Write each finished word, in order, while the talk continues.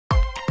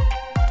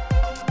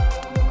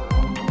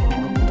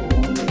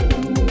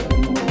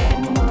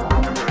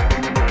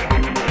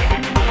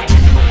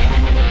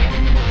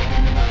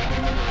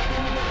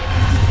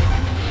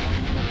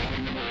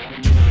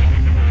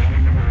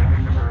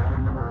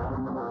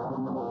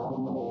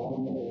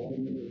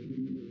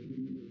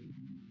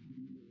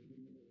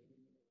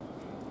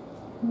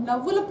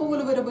నవ్వుల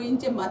పువ్వులు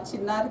విరబోయించే మా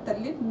చిన్నారి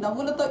తల్లి,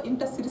 నవ్వులతో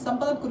ఇంట సిరి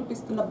సంపదలు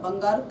కురిపిస్తున్న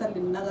బంగారు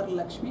తల్లి నగర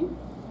లక్ష్మి,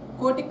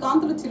 కోటి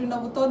కాంతులు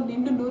చిరునవ్వుతో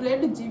నిండు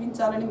నూరేళ్లు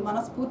జీవించాలని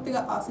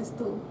మనస్ఫూర్తిగా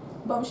ఆశిస్తూ,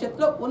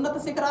 భవిష్యత్తులో ఉన్నత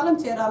శిఖరాలను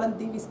చేరాలని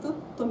దీవిస్తూ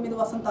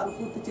 9 వసంతాలు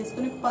పూర్తి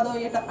చేసుకుని 10వ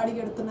ఏట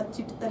అడిగెడుతున్న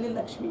చిట్టి తల్లి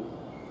లక్ష్మి,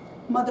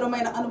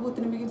 మధురమైన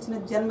అనుభూతిని మిగిల్చిన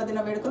జన్మదిన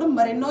వేడుకలు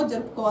మరెన్నో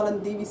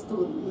జరుపుకోవాలని దీవిస్తూ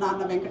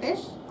నాన్న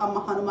వెంకటేష్, అమ్మ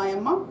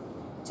హనుమాయమ్మ,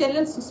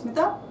 చెల్లెలు సుస్మిత,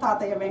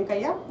 తాతయ్య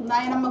వెంకయ్య,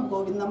 నాయనమ్మ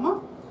గోవిందమ్మ,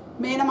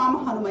 మేనమామ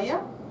హనుమయ్య,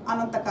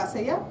 అనంత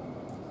కాశయ్య,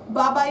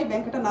 బాబాయి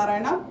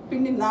వెంకటనారాయణ,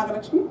 పిండి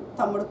నాగలక్ష్మి,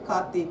 తమ్ముడు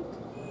కార్తీక్.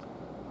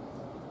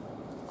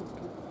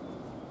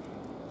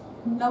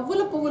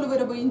 నవ్వుల పువ్వులు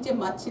విరబోయించే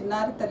మా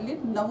చిన్నారి తల్లి,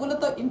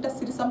 నవ్వులతో ఇంట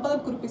సిరి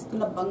సంపదలు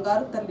కురిపిస్తున్న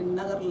బంగారు తల్లి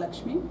నగర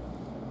లక్ష్మి,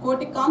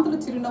 కోటి కాంతులు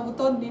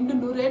చిరునవ్వుతో నిండు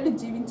నూరేళ్లు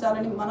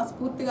జీవించాలని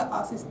మనస్ఫూర్తిగా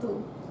ఆశిస్తూ,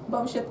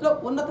 భవిష్యత్తులో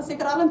ఉన్నత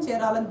శిఖరాలను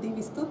చేరాలని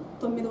దీవిస్తూ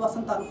 9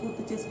 వసంతాలు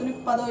పూర్తి చేసుకుని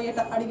 10వ ఏట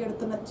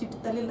అడిగెడుతున్న చిట్టి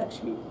తల్లి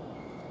లక్ష్మి,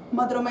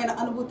 మధురమైన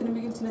అనుభూతిని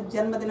మిగిల్చిన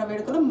జన్మదిన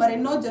వేడుకలు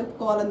మరెన్నో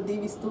జరుపుకోవాలని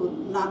దీవిస్తూ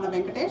నాన్న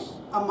వెంకటేష్,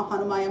 అమ్మ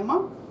హనుమాయమ్మ,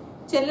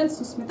 చెల్లెలు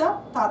సుస్మిత,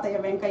 తాతయ్య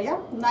వెంకయ్య,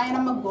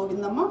 నాయనమ్మ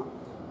గోవిందమ్మ,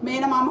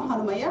 మేనమామ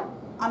హనుమయ్య,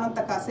 అనంత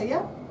కాశయ్య,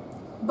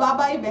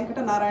 బాబాయి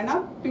వెంకటనారాయణ,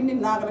 పిండి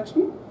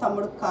నాగలక్ష్మి,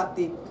 తమ్ముడు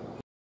కార్తీక్.